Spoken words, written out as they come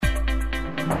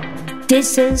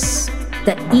This is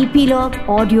the Epilogue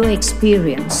Audio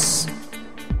Experience.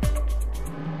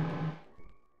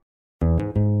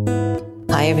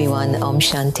 Hi everyone, Om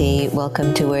Shanti.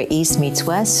 Welcome to Where East Meets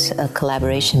West, a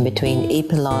collaboration between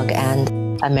Epilogue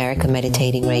and America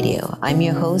Meditating Radio. I'm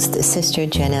your host, Sister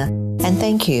Jenna, and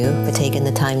thank you for taking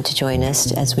the time to join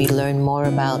us as we learn more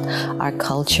about our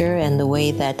culture and the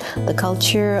way that the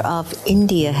culture of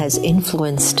India has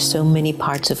influenced so many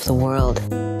parts of the world.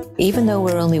 Even though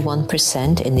we're only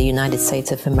 1% in the United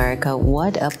States of America,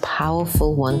 what a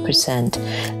powerful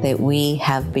 1% that we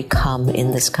have become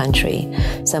in this country.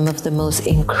 Some of the most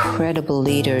incredible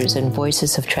leaders and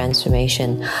voices of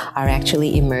transformation are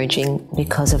actually emerging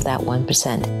because of that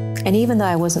 1%. And even though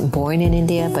I wasn't born in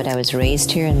India, but I was raised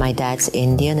here and my dad's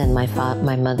Indian and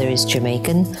my mother is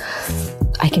Jamaican,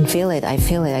 I can feel it. I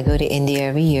feel it. I go to India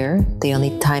every year. The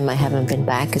only time I haven't been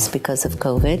back is because of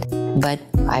COVID. But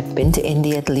I've been to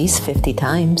India at least 50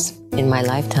 times in my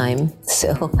lifetime.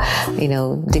 So,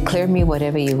 declare me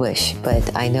whatever you wish.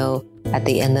 But I know at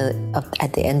the end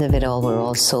of it all, we're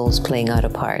all souls playing out a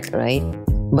part, right?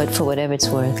 But for whatever it's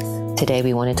worth, today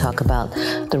we want to talk about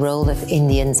the role of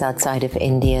Indians outside of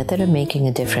India that are making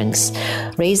a difference.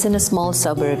 Raised in a small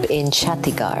suburb in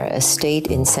Chhattisgarh, a state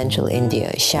in central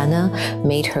India, Shana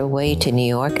made her way to New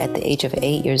York at the age of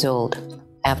 8 years old.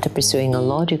 After pursuing a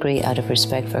law degree out of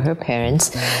respect for her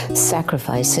parents'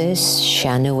 sacrifices,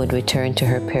 Shana would return to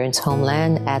her parents'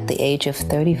 homeland at the age of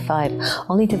 35,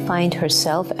 only to find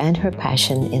herself and her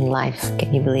passion in life.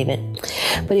 Can you believe it?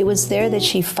 But it was there that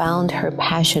she found her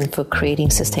passion for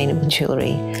creating sustainable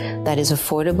jewelry that is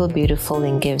affordable, beautiful,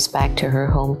 and gives back to her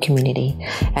home community.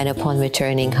 And upon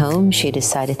returning home, she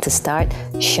decided to start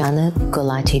Shana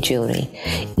Gulati Jewelry.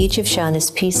 Each of Shana's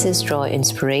pieces draw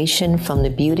inspiration from the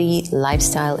beauty,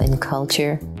 lifestyle, and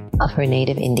culture of her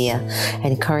native India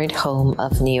and current home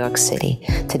of New York City.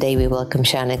 Today we welcome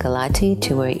Shana Gulati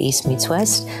to Where East Meets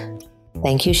West.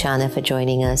 Thank you, Shana, for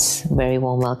joining us. Very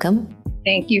warm welcome.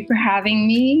 Thank you for having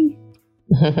me.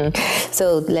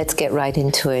 So let's get right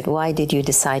into it. Why did you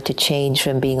decide to change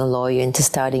from being a lawyer into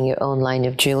starting your own line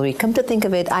of jewelry? Come to think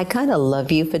of it, I kind of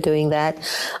love you for doing that.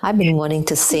 I've been wanting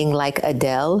to sing like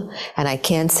Adele, and I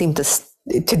can't seem to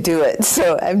do it.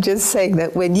 So I'm just saying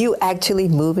that when you actually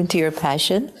move into your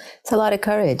passion, it's a lot of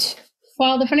courage.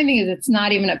 Well, the funny thing is, it's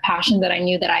not even a passion that I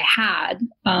knew that I had.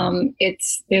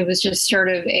 It was just sort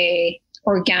of a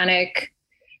organic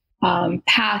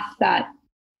path that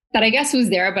I guess was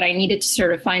there, but I needed to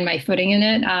sort of find my footing in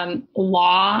it.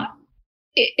 Law,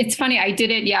 it's funny. I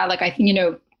did it. Yeah. Like I think,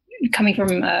 coming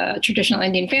from a traditional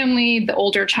Indian family, the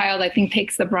older child, I think,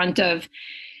 takes the brunt of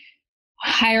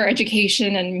higher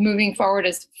education and moving forward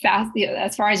as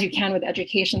far as you can with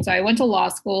education. So I went to law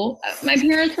school. My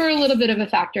parents were a little bit of a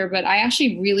factor, but I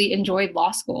actually really enjoyed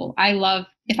law school.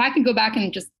 If I could go back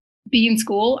and just be in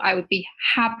school, I would be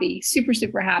happy, super,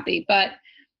 super happy. But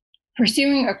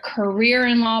pursuing a career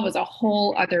in law was a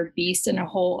whole other beast and a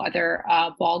whole other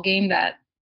ball game that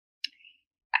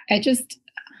I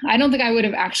don't think I would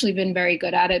have actually been very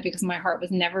good at it because my heart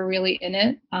was never really in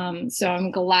it. So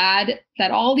I'm glad that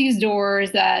all these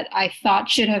doors that I thought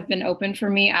should have been open for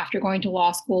me after going to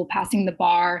law school, passing the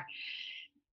bar,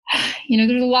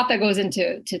 there's a lot that goes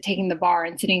into taking the bar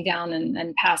and sitting down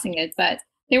and passing it, but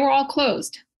they were all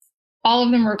closed. All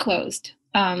of them were closed.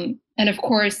 And of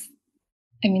course,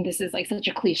 this is like such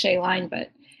a cliche line,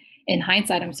 but in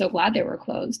hindsight, I'm so glad they were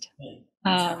closed.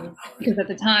 Because at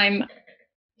the time,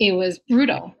 it was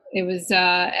brutal. It was,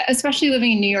 especially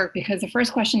living in New York, because the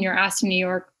first question you're asked in New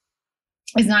York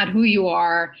is not who you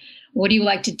are, what do you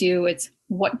like to do? It's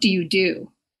what do you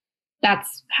do?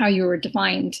 That's how you were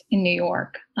defined in New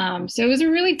York. So it was a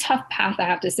really tough path, I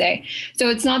have to say. So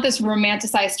it's not this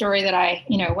romanticized story that I,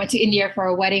 went to India for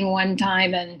a wedding one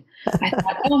time and I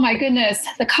thought, oh my goodness,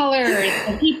 the colors,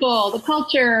 the people, the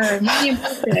culture, really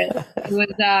important.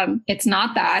 It's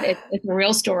not that. It's a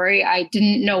real story. I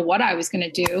didn't know what I was going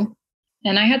to do,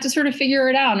 and I had to sort of figure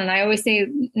it out. And I always say,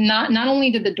 not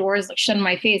only did the doors shut in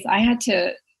my face, I had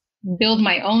to build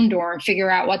my own door and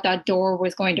figure out what that door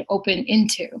was going to open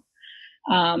into.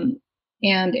 And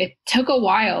it took a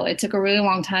while. It took a really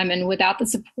long time. And without the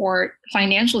support,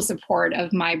 financial support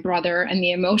of my brother and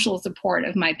the emotional support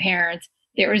of my parents,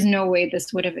 there is no way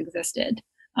this would have existed.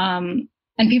 And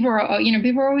people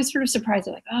are always sort of surprised.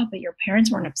 They're like, oh, but your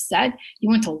parents weren't upset. You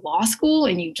went to law school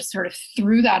and you just sort of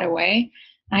threw that away.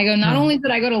 And I go, not only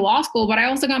did I go to law school, but I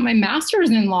also got my master's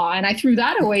in law and I threw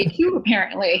that away too,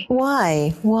 apparently.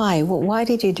 Why? Why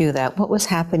did you do that? What was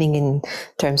happening in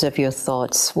terms of your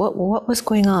thoughts? What was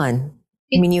going on?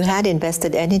 You had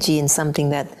invested energy in something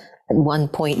that at one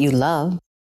point you loved.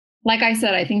 like I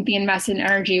said, I think the invested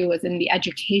energy was in the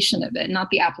education of it, not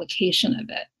the application of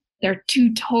it. They're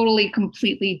two totally,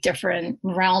 completely different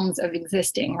realms of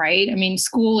existing, right? I mean,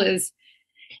 school is,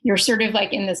 you're sort of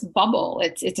like in this bubble.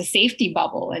 It's a safety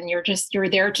bubble, and you're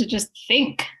there to just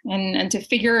think and to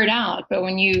figure it out. But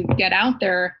when you get out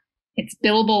there, it's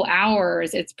billable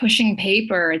hours, it's pushing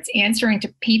paper, it's answering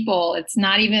to people. It's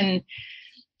not even,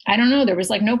 I don't know, there was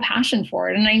like no passion for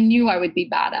it. And I knew I would be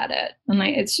bad at it. And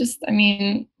it's just, I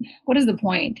mean, what is the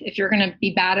point if you're going to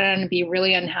be bad at it and be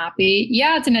really unhappy?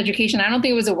 Yeah, it's an education. I don't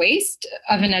think it was a waste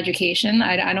of an education.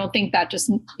 I don't think that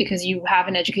just because you have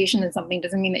an education in something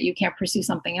doesn't mean that you can't pursue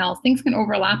something else. Things can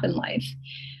overlap in life.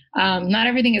 Not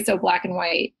everything is so black and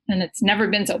white, and it's never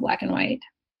been so black and white.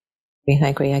 I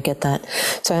agree. I get that.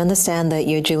 So I understand that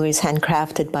your jewelry is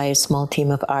handcrafted by a small team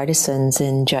of artisans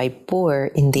in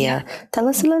Jaipur, India. Yeah. Tell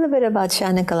us a little bit about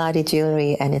Shana Kelati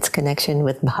Jewelry and its connection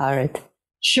with Bharat.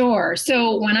 Sure.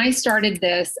 So when I started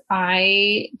this,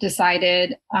 I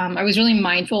decided, I was really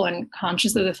mindful and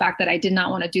conscious of the fact that I did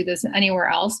not want to do this anywhere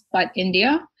else but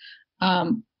India.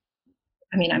 I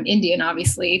mean, I'm Indian,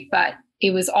 obviously, but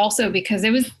it was also because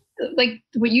it was like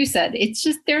what you said. It's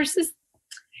just, there's this,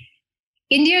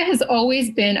 India has always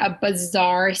been a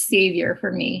bizarre savior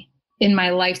for me in my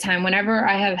lifetime. Whenever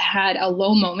I have had a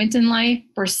low moment in life,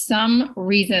 for some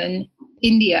reason,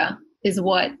 India is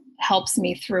what helps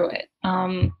me through it.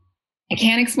 I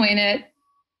can't explain it.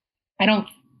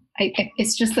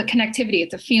 It's just the connectivity.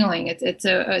 It's a feeling. It's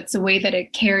a way that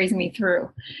it carries me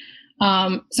through.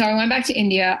 So I went back to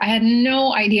India. I had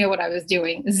no idea what I was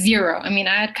doing. Zero. I mean,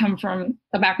 I had come from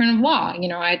a background of law. You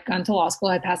know, I had gone to law school.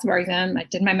 I passed the bar exam. I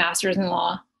did my master's in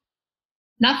law.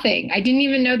 Nothing. I didn't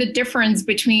even know the difference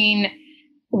between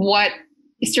what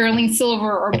sterling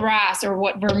silver or brass or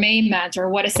what vermeil meant or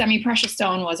what a semi-precious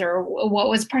stone was or what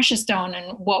was precious stone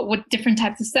and what different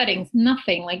types of settings.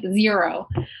 Nothing, like zero.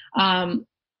 So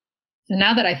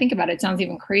now that I think about it, it sounds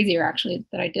even crazier actually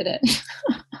that I did it.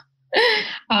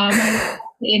 I went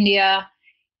to India,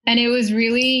 and it was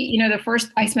really, you know,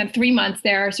 I spent 3 months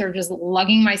there, sort of just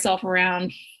lugging myself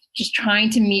around, just trying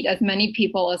to meet as many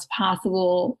people as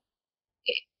possible.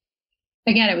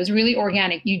 Again, it was really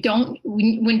organic.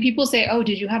 When people say, oh,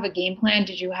 did you have a game plan?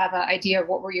 Did you have an idea of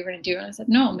what were you going to do? And I said,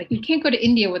 no, I'm like, you can't go to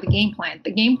India with a game plan.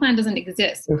 The game plan doesn't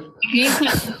exist.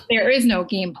 There is no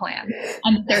game plan.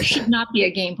 And there should not be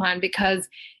a game plan because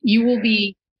you will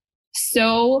be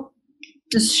so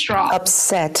distraught,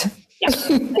 upset. Yeah.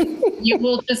 You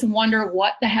will just wonder,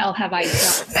 what the hell have I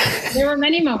done? There were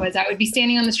many moments I would be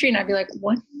standing on the street and I'd be like,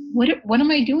 what am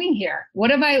I doing here?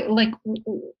 What do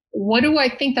I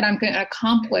think that I'm going to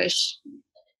accomplish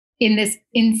in this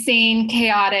insane,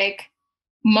 chaotic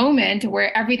moment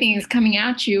where everything is coming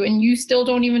at you and you still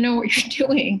don't even know what you're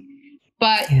doing?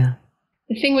 But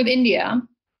the thing with India,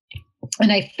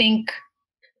 and I think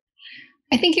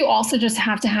you also just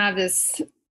have to have this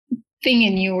thing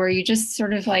in you where you just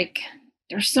sort of like,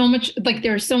 there's so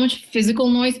much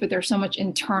physical noise, but there's so much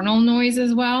internal noise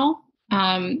as well.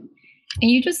 And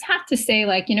you just have to say,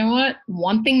 like, you know what,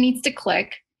 one thing needs to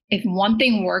click. If one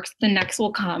thing works, the next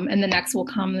will come, and the next will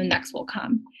come, and the next will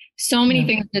come. So many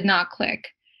things did not click,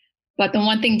 but the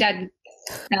one thing that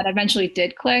eventually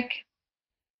did click,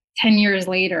 10 years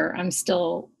later, I'm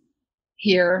still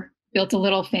here, built a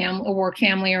little a work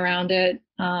family around it.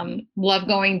 Love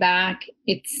going back.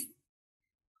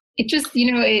 It just,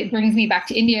 you know, it brings me back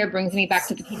to India. It brings me back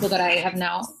to the people that I have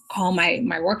now call my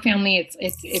work family.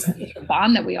 It's a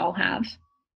bond that we all have.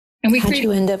 And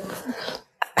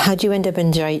how'd you end up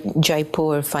in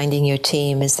Jaipur finding your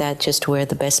team? Is that just where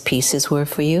the best pieces were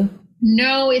for you?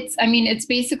 No, it's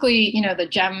basically, you know, the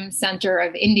gem center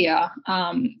of India.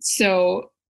 So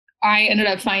I ended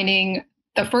up finding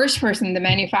the first person, the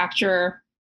manufacturer.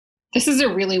 This is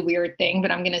a really weird thing, but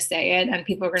I'm going to say it, and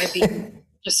people are going to be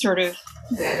just sort of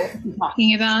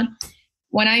talking about.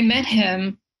 When I met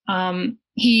him,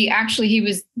 he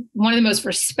was one of the most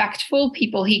respectful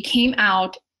people. He came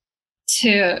out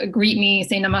to greet me,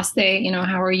 say namaste, you know,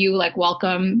 how are you? Like,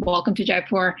 welcome to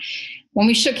Jaipur. When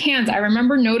we shook hands, I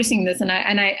remember noticing this,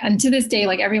 and to this day,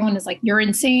 like, everyone is like, you're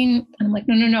insane. And I'm like,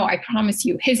 no, I promise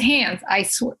you. His hands, I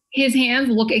swear, his hands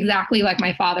look exactly like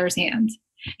my father's hands.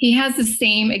 He has the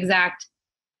same exact,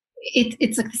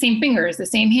 it's like the same fingers, the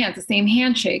same hands, the same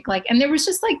handshake. Like, and there was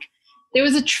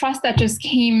a trust that just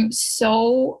came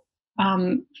so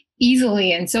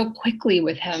easily and so quickly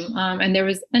with him. And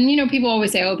you know, people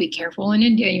always say, oh, be careful in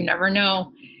India, you never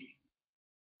know.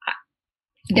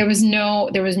 There was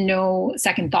no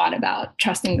second thought about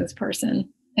trusting this person.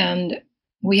 And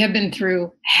We have been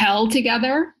through hell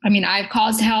together. I mean, I've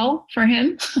caused hell for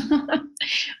him,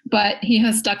 but he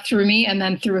has stuck through me. And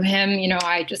then through him,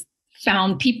 I just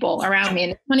found people around me.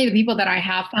 And it's funny, the people that I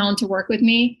have found to work with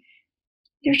me,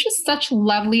 they're just such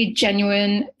lovely,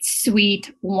 genuine,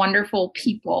 sweet, wonderful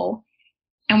people.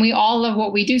 And we all love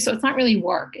what we do. So it's not really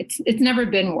work. It's never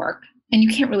been work. And you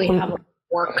can't really have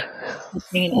work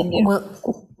in India.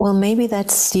 Well, maybe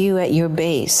that's you at your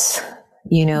base.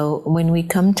 When we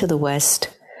come to the West,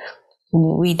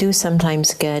 we do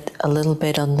sometimes get a little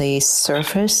bit on the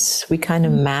surface. We kind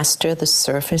of master the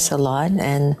surface a lot,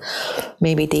 and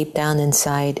maybe deep down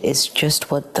inside is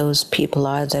just what those people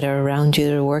are that are around you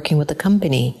that are working with the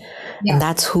company. Yeah. And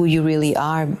that's who you really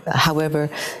are. However,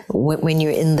 when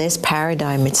you're in this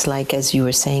paradigm, it's like, as you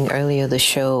were saying earlier, the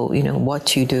show,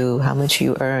 what you do, how much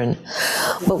you earn.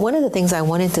 But one of the things I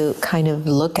wanted to kind of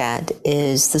look at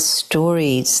is the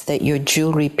stories that your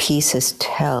jewelry pieces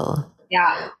tell.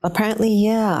 Yeah. Apparently,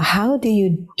 yeah. How do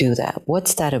you do that?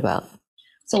 What's that about?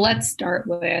 So let's start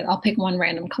with, I'll pick one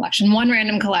random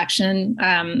collection.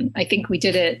 I think we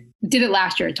did it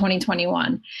last year,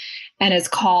 2021, and it's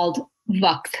called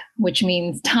Vakt, which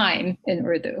means time in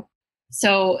Urdu.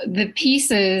 So the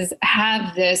pieces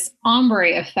have this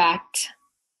ombre effect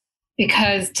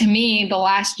because to me, the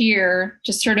last year,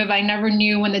 just sort of, I never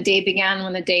knew when the day began,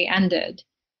 when the day ended.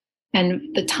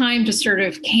 And the time just sort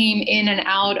of came in and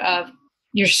out of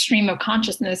your stream of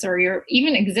consciousness or your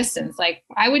even existence. Like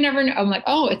I would never know. I'm like,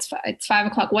 oh, it's 5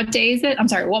 o'clock. What day is it? I'm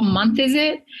sorry. What month is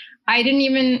it? I didn't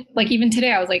even even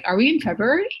today, I was like, are we in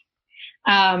February?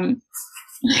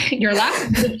 You're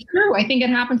laughing, but it's true. I think it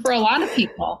happened for a lot of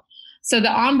people. So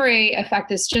the ombre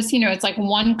effect is just, it's like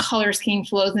one color scheme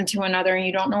flows into another and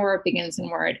you don't know where it begins and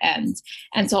where it ends.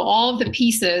 And so all of the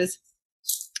pieces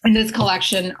in this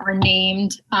collection are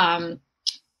named,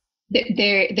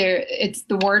 it's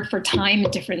the word for time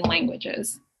in different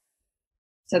languages.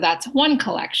 So that's one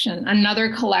collection.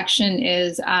 Another collection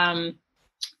is, I'm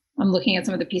looking at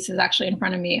some of the pieces actually in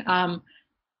front of me.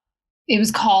 It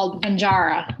was called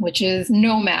Banjara, which is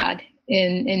nomad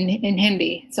in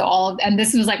Hindi. So and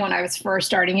this was like when I was first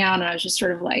starting out and I was just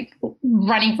sort of like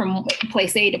running from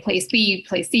place A to place B,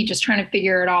 place C, just trying to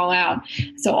figure it all out.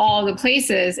 So all the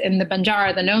places in the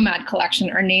Banjara, the nomad collection,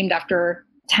 are named after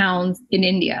towns in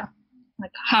India,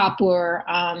 like Hapur,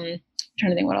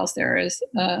 trying to think what else there is,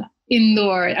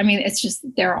 Indore. I mean, it's just,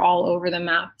 they're all over the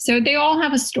map. So they all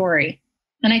have a story.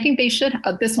 And I think they should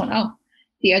have this one. Oh,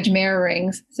 the Ajmer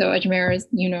rings. So Ajmer is,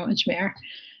 Ajmer.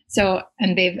 So,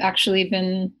 and they've actually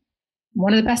been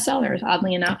one of the best sellers,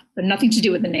 oddly enough, but nothing to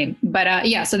do with the name. But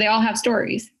so they all have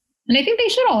stories. And I think they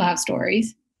should all have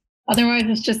stories. Otherwise,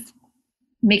 it's just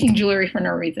making jewelry for no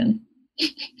reason.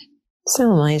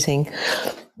 So amazing.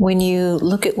 When you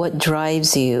look at what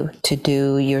drives you to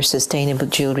do your sustainable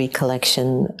jewelry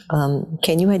collection,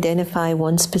 can you identify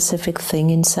one specific thing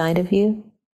inside of you?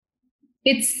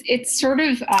 It's sort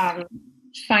of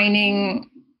finding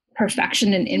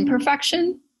perfection and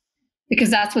imperfection, because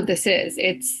that's what this is.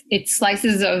 It's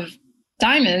slices of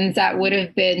diamonds that would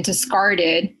have been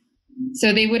discarded,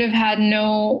 so they would have had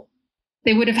no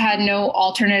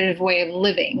alternative way of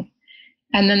living.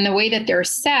 And then the way that they're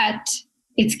set,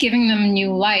 it's giving them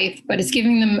new life, but it's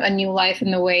giving them a new life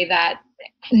in the way that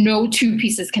no two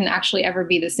pieces can actually ever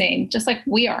be the same. Just like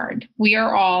we aren't. We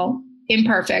are all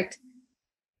imperfect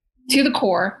to the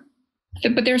core,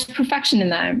 but there's perfection in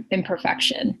that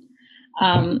imperfection.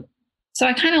 So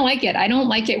I kind of like it. I don't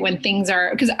like it when things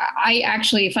are, because I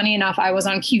actually, funny enough, I was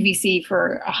on QVC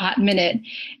for a hot minute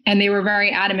and they were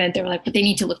very adamant. They were like, but they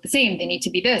need to look the same. They need to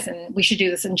be this, and we should do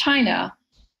this in China.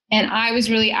 And I was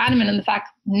really adamant on the fact,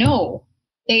 no,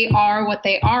 they are what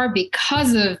they are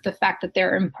because of the fact that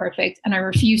they're imperfect. And I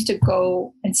refuse to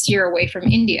go and steer away from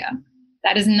India.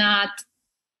 That is not,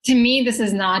 to me, this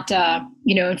is not,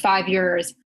 in 5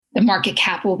 years, the market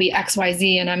cap will be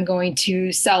XYZ and I'm going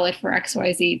to sell it for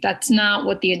XYZ. That's not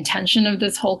what the intention of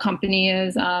this whole company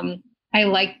is. I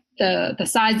like the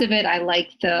size of it. I like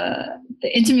the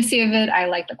intimacy of it. I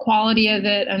like the quality of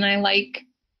it. And I like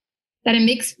that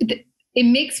it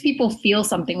makes people feel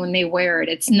something when they wear it.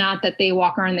 It's not that they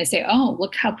walk around and they say, oh,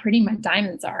 look how pretty my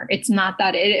diamonds are. It's not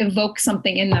that. It evokes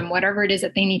something in them, whatever it is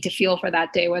that they need to feel for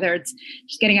that day, whether it's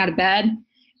just getting out of bed,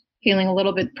 feeling a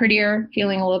little bit prettier,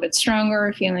 feeling a little bit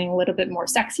stronger, feeling a little bit more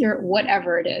sexier,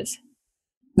 whatever it is.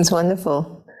 It's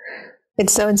wonderful.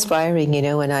 It's so inspiring,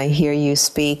 when I hear you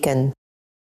speak, and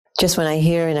just when I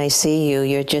hear and I see you,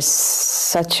 you're just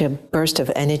such a burst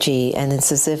of energy, and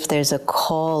it's as if there's a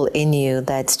call in you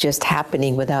that's just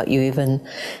happening without you even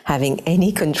having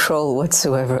any control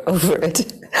whatsoever over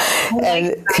it.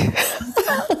 That's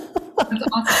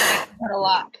awesome. a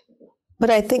lot. But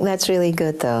I think that's really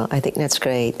good, though. I think that's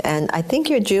great. And I think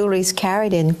your jewelry is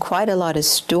carried in quite a lot of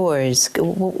stores.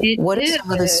 What are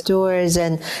some of the stores,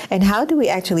 and how do we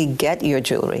actually get your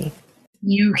jewelry?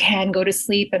 You can go to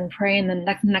sleep and pray, and then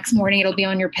next morning it'll be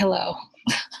on your pillow.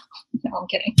 No, I'm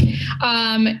kidding.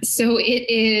 So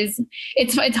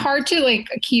it's hard to like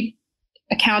keep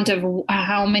account of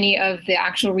how many of the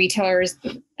actual retailers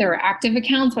there are active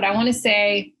accounts, but I want to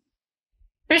say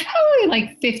there's probably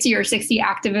like 50 or 60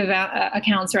 active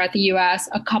accounts throughout the US,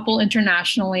 a couple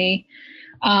internationally.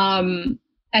 And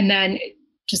then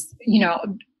just,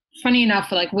 funny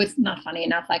enough, not funny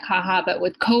enough, like haha, but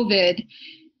with COVID,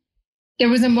 there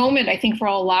was a moment, I think, for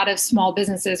a lot of small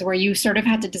businesses where you sort of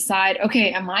had to decide,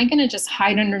 okay, am I going to just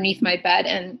hide underneath my bed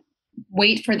and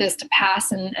wait for this to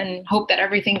pass and hope that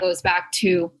everything goes back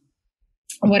to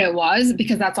what it was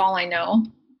because that's all I know?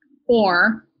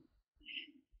 Or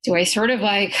do I sort of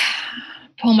like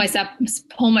pull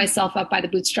myself up by the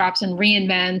bootstraps and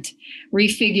reinvent,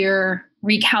 refigure,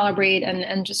 recalibrate,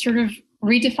 and just sort of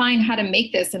redefine how to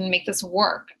make this and make this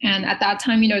work? And at that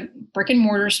time, brick and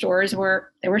mortar stores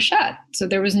were shut. So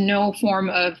there was no form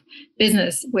of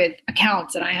business with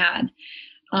accounts that I had.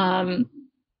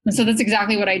 And so that's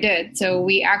exactly what I did. So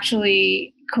we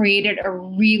actually created a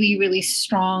really, really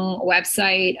strong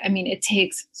website. I mean, it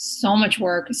takes so much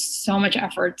work, so much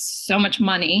effort, so much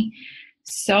money,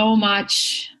 so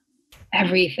much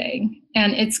everything.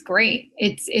 And it's great.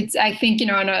 It's I think, in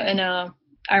a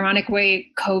ironic way,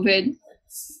 COVID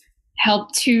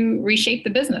helped to reshape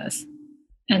the business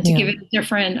and to give it a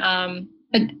different,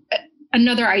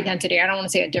 another identity. I don't want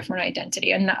to say a different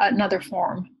identity, another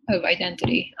form of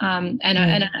identity, and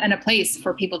a place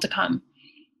for people to come.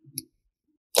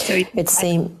 So it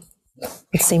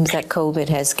seems that COVID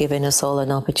has given us all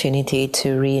an opportunity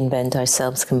to reinvent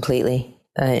ourselves completely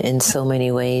in so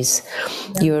many ways.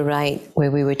 Yeah. You were right, where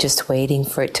we were just waiting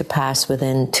for it to pass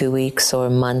within 2 weeks or a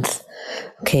month.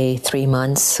 Okay, 3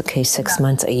 months. Okay, 6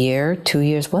 months, a year, 2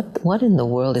 years. What in the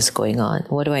world is going on?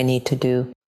 What do I need to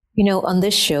do? On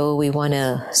this show, we want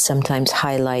to sometimes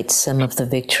highlight some of the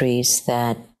victories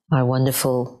that our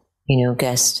wonderful,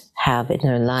 guests have in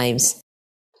their lives.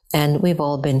 And we've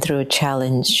all been through a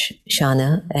challenge,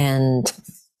 Shauna, and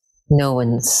no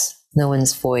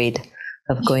one's void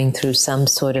of going through some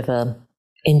sort of a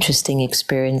interesting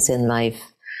experience in life.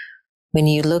 When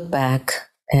you look back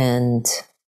and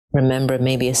remember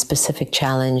maybe a specific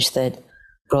challenge that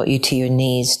brought you to your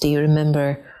knees, do you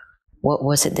remember what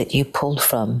was it that you pulled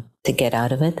from to get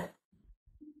out of it?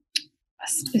 A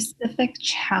specific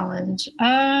challenge.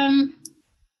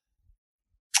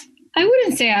 I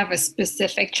wouldn't say I have a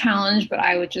specific challenge, but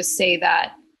I would just say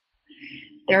that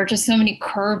there are just so many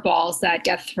curveballs that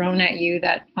get thrown at you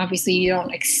that obviously you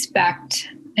don't expect.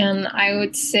 And I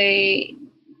would say,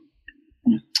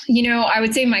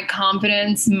 my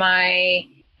confidence, my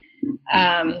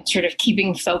sort of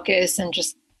keeping focus and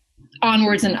just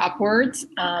onwards and upwards.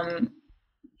 I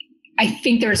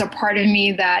think there's a part of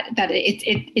me that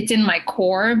it's in my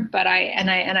core, but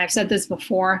I've said this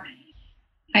before,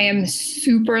 I am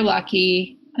super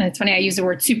lucky. And it's funny, I use the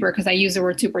word super because I used the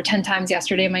word super 10 times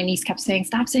yesterday. My niece kept saying,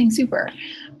 stop saying super.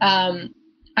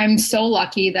 I'm so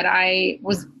lucky that I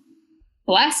was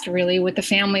blessed really with the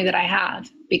family that I have,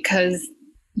 because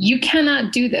you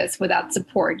cannot do this without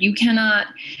support. You cannot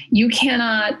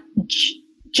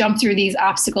jump through these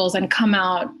obstacles and come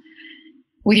out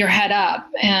with your head up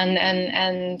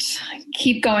and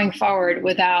keep going forward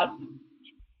without.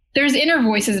 There's inner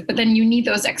voices, but then you need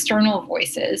those external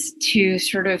voices to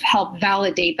sort of help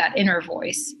validate that inner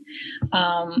voice.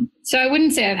 So I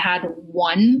wouldn't say I've had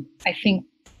one. I think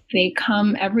they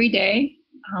come every day.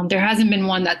 There hasn't been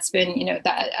one that's been,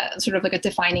 that sort of like a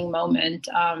defining moment.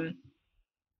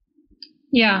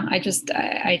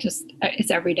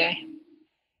 It's every day.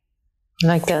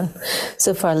 Like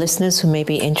so for our listeners who may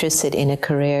be interested in a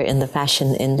career in the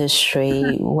fashion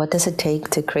industry, what does it take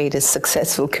to create a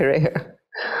successful career?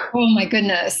 Oh my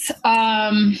goodness.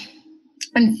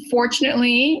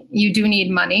 Unfortunately, you do need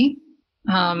money.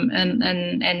 And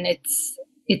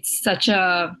it's such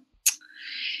a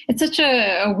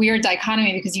weird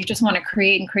dichotomy, because you just want to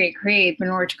create and create. But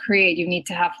in order to create, you need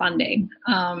to have funding.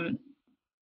 I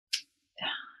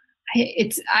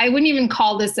wouldn't even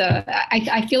call this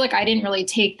I feel like I didn't really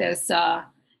take this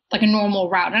like a normal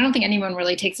route. I don't think anyone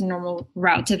really takes a normal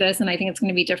route to this. And I think it's going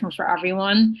to be different for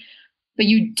everyone. But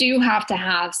you do have to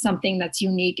have something that's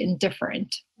unique and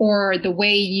different, or the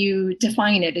way you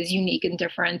define it is unique and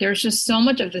different. There's just so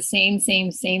much of the same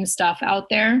stuff out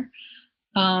there.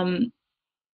 And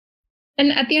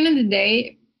at the end of the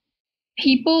day,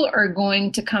 people are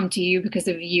going to come to you because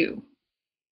of you.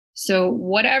 So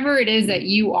whatever it is that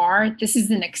you are, this is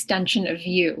an extension of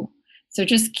you. So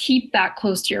just keep that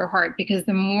close to your heart, because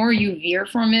the more you veer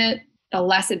from it, the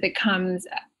less it becomes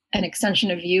an extension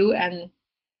of you and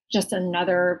just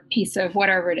another piece of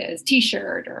whatever it is,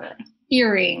 t-shirt or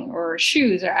earring or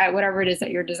shoes or whatever it is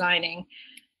that you're designing.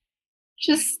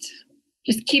 Just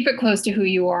keep it close to who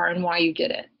you are and why you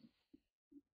did it.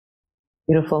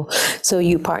 Beautiful. So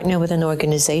you partner with an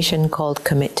organization called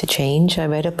Commit to Change. I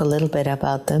read up a little bit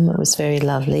about them. It was very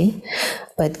lovely.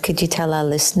 But could you tell our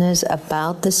listeners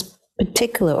about this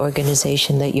particular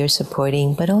organization that you're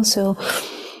supporting, but also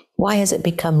why has it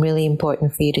become really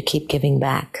important for you to keep giving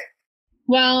back?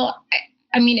 Well,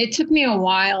 I mean, it took me a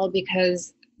while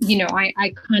because,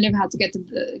 I kind of had to get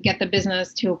the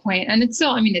business to a point, and it's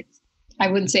still, I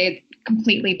wouldn't say it's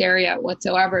completely there yet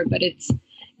whatsoever, but it's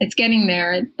getting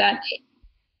there, that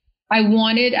I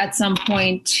wanted at some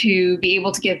point to be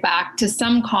able to give back to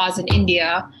some cause in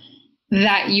India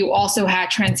that you also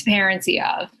had transparency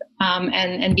of,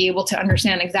 and be able to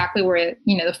understand exactly where,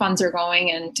 the funds are going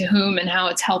and to whom and how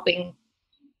it's helping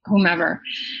whomever.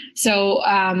 So,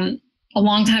 a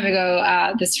long time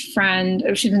ago, this friend,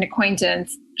 she's an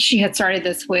acquaintance, she had started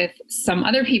this with some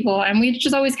other people, and we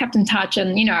just always kept in touch.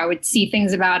 And, I would see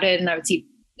things about it and I would see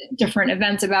different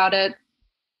events about it.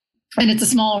 And it's a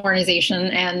small organization,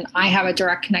 and I have a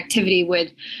direct connectivity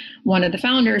with one of the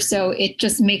founders. So it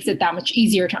just makes it that much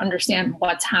easier to understand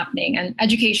what's happening. And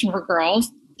education for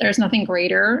girls, there's nothing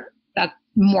greater, that's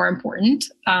more important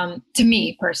to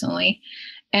me personally.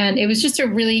 And it was just a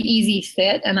really easy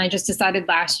fit. And I just decided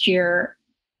last year,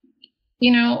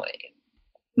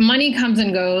 money comes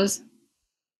and goes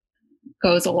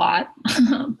a lot,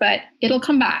 but it'll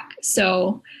come back.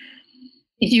 So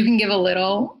if you can give a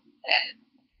little,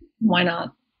 why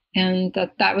not? And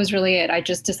that was really it. I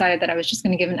just decided that I was just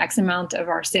going to give an X amount of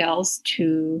our sales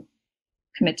to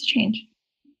Commit to Change.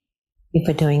 Thank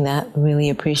you for doing that. Really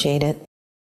appreciate it.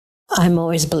 I'm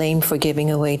always blamed for giving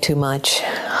away too much.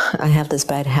 I have this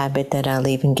bad habit that I'll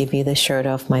even give you the shirt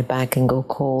off my back and go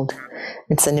cold.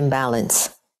 It's an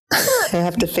imbalance. I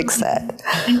have to fix that.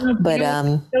 But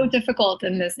it's so difficult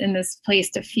in this place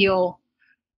to feel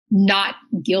not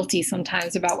guilty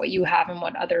sometimes about what you have and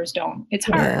what others don't. It's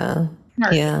hard.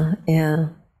 Yeah.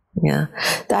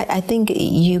 I think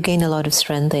you gain a lot of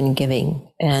strength in giving.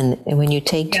 And when you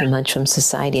take too much from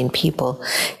society and people,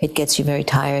 it gets you very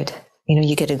tired.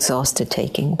 You get exhausted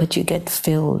taking, but you get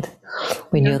filled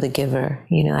when you're the giver.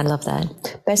 I love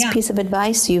that. Best piece of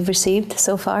advice you've received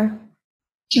so far?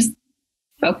 Just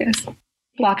focus.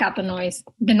 Block out the noise.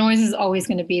 The noise is always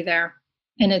going to be there.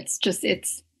 And that's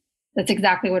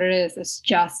exactly what it is. It's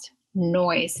just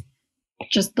noise.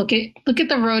 Just look at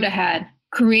the road ahead.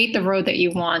 Create the road that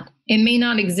you want. It may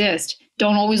not exist.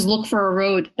 Don't always look for a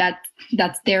road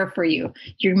that's there for you.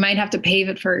 You might have to pave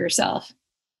it for yourself.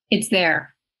 It's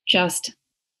there. Just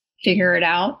figure it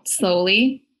out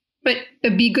slowly, but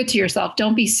be good to yourself.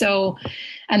 Don't be so,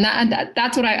 and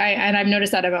that's what I've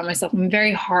noticed that about myself. I'm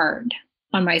very hard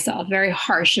on myself, very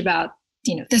harsh about,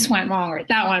 this went wrong or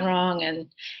that went wrong. And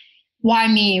why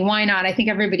me? Why not? I think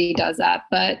everybody does that,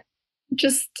 but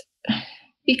just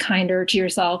be kinder to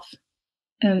yourself.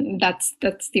 And that's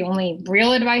the only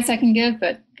real advice I can give,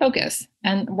 but focus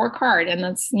and work hard. And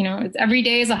that's, it's every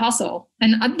day is a hustle.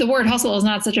 And the word hustle is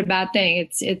not such a bad thing.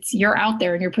 It's you're out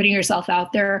there and you're putting yourself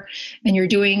out there and you're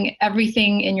doing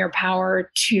everything in your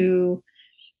power to,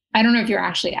 I don't know if you're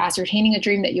actually ascertaining a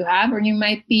dream that you have, or you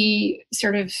might be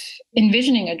sort of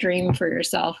envisioning a dream for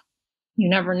yourself. You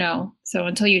never know. So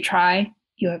until you try,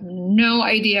 you have no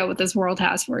idea what this world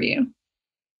has for you.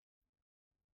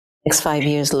 Next 5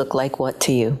 years look like what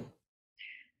to you?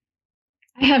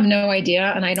 I have no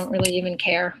idea, and I don't really even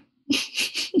care.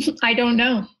 I don't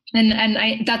know.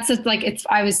 And that's just like,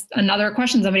 I was another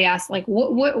question somebody asked, like,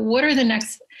 what are the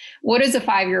next, what is a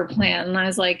 5-year plan? And I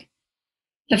was like,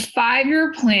 the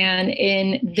 5-year plan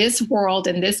in this world,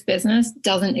 in this business,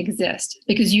 doesn't exist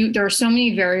because there are so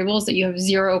many variables that you have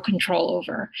zero control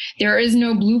over. There is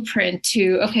no blueprint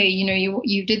to, okay,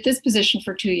 you did this position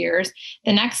for 2 years.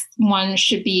 The next one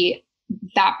should be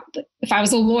that. If I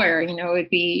was a lawyer, it would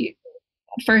be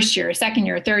first year, second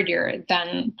year, third year,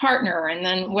 then partner, and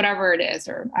then whatever it is,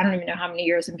 or I don't even know how many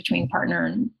years in between partner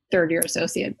and third year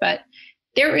associate, but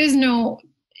there is no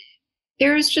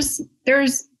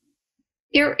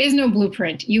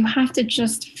blueprint. You have to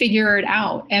just figure it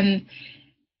out. And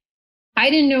I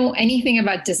didn't know anything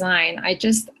about design. I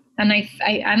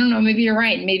don't know, maybe you're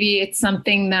right. Maybe it's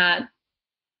something that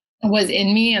was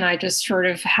in me and I just sort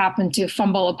of happened to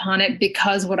fumble upon it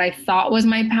because what I thought was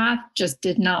my path just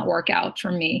did not work out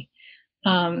for me.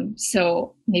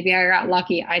 So maybe I got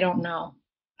lucky. I don't know.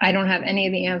 I don't have any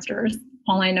of the answers.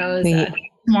 All I know is that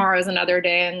tomorrow is another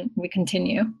day and we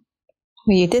continue.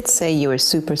 Well, you did say you were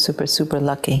super, super, super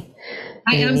lucky.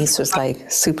 I am. Your niece was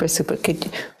like super, super. Could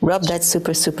you rub that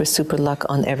super, super, super luck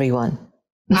on everyone?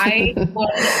 I would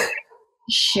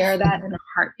share that in a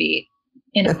heartbeat.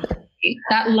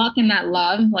 That luck and that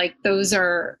love, like those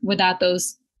are, without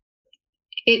those,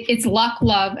 it's luck,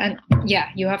 love, and yeah,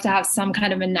 you have to have some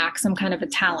kind of a knack, some kind of a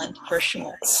talent for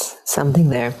sure. Something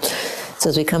there. So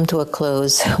as we come to a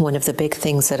close, one of the big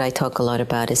things that I talk a lot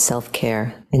about is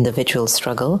self-care. Individuals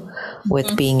struggle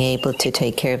with being able to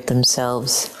take care of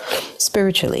themselves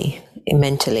spiritually,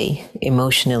 mentally,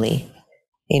 emotionally.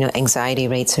 You know, anxiety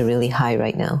rates are really high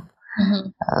right now.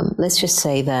 Let's just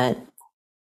say that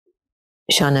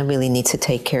Shauna really needs to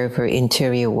take care of her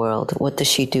interior world. What does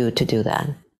she do to do that?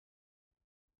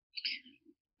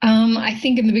 I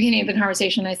think in the beginning of the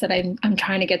conversation, I said, I'm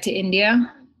trying to get to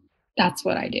India. That's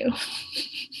what I do.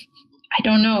 I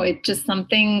don't know. It's just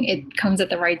something, it comes at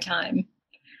the right time.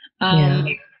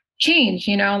 Change,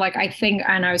 you know, like I think,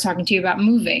 and I was talking to you about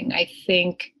moving. I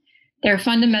think there are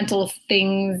fundamental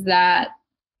things that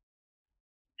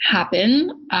happen.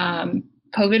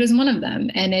 COVID is one of them.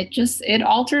 And it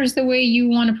alters the way you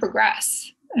want to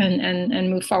progress and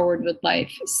move forward with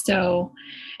life. So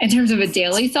in terms of a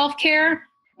daily self-care,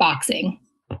 boxing.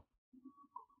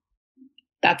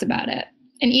 That's about it.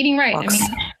 And eating right. Boxing.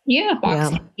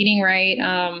 Boxing. Yeah. Eating right.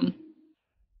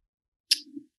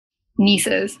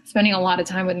 Nieces. Spending a lot of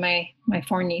time with my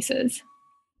 4 nieces.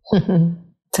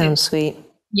 Sounds sweet.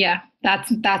 Yeah,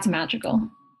 that's magical.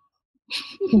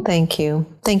 Thank you.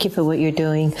 Thank you for what you're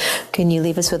doing. Can you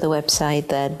leave us with a website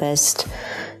that best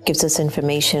gives us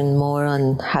information more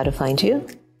on how to find you?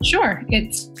 Sure.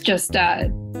 It's just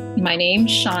my name,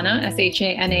 Shauna,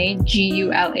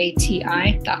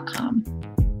 ShaNaGulati.com.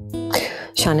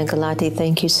 Shauna Gulati,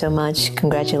 thank you so much.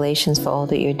 Congratulations for all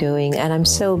that you're doing. And I'm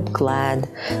so glad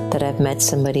that I've met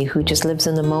somebody who just lives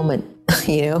in the moment,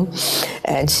 you know,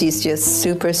 and she's just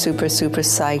super, super, super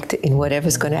psyched in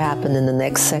whatever's going to happen in the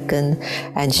next second.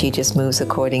 And she just moves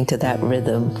according to that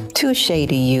rhythm. Touche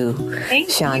to you,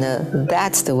 Shauna.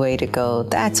 That's the way to go.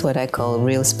 That's what I call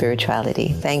real spirituality.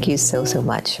 Thank you so, so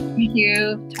much. Thank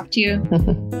you. Talk to you.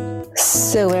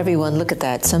 So everyone, look at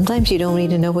that. Sometimes you don't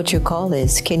really know what your call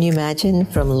is. Can you imagine,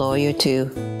 from lawyer to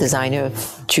designer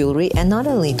of jewelry, and not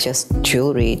only just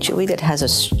jewelry that has a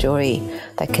story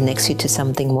that connects you to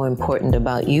something more important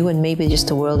about you and maybe just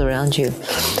the world around you.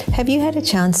 Have you had a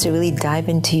chance to really dive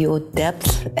into your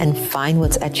depth and find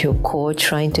what's at your core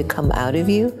trying to come out of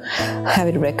you? I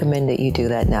would recommend that you do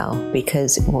that now,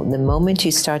 because the moment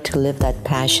you start to live that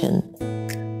passion,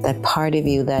 that part of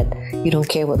you that you don't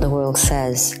care what the world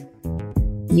says,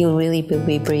 you'll really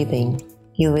be breathing.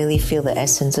 You'll really feel the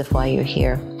essence of why you're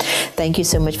here. Thank you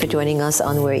so much for joining us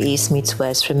on Where East Meets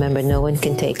West. Remember, no one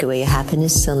can take away your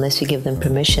happiness unless you give them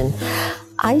permission.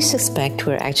 I suspect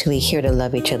we're actually here to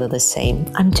love each other the same.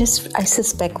 I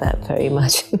suspect that very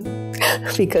much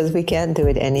because we can't do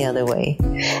it any other way.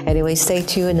 Anyway, stay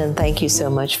tuned, and thank you so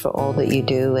much for all that you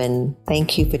do. And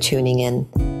thank you for tuning in.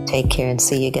 Take care and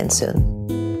see you again soon.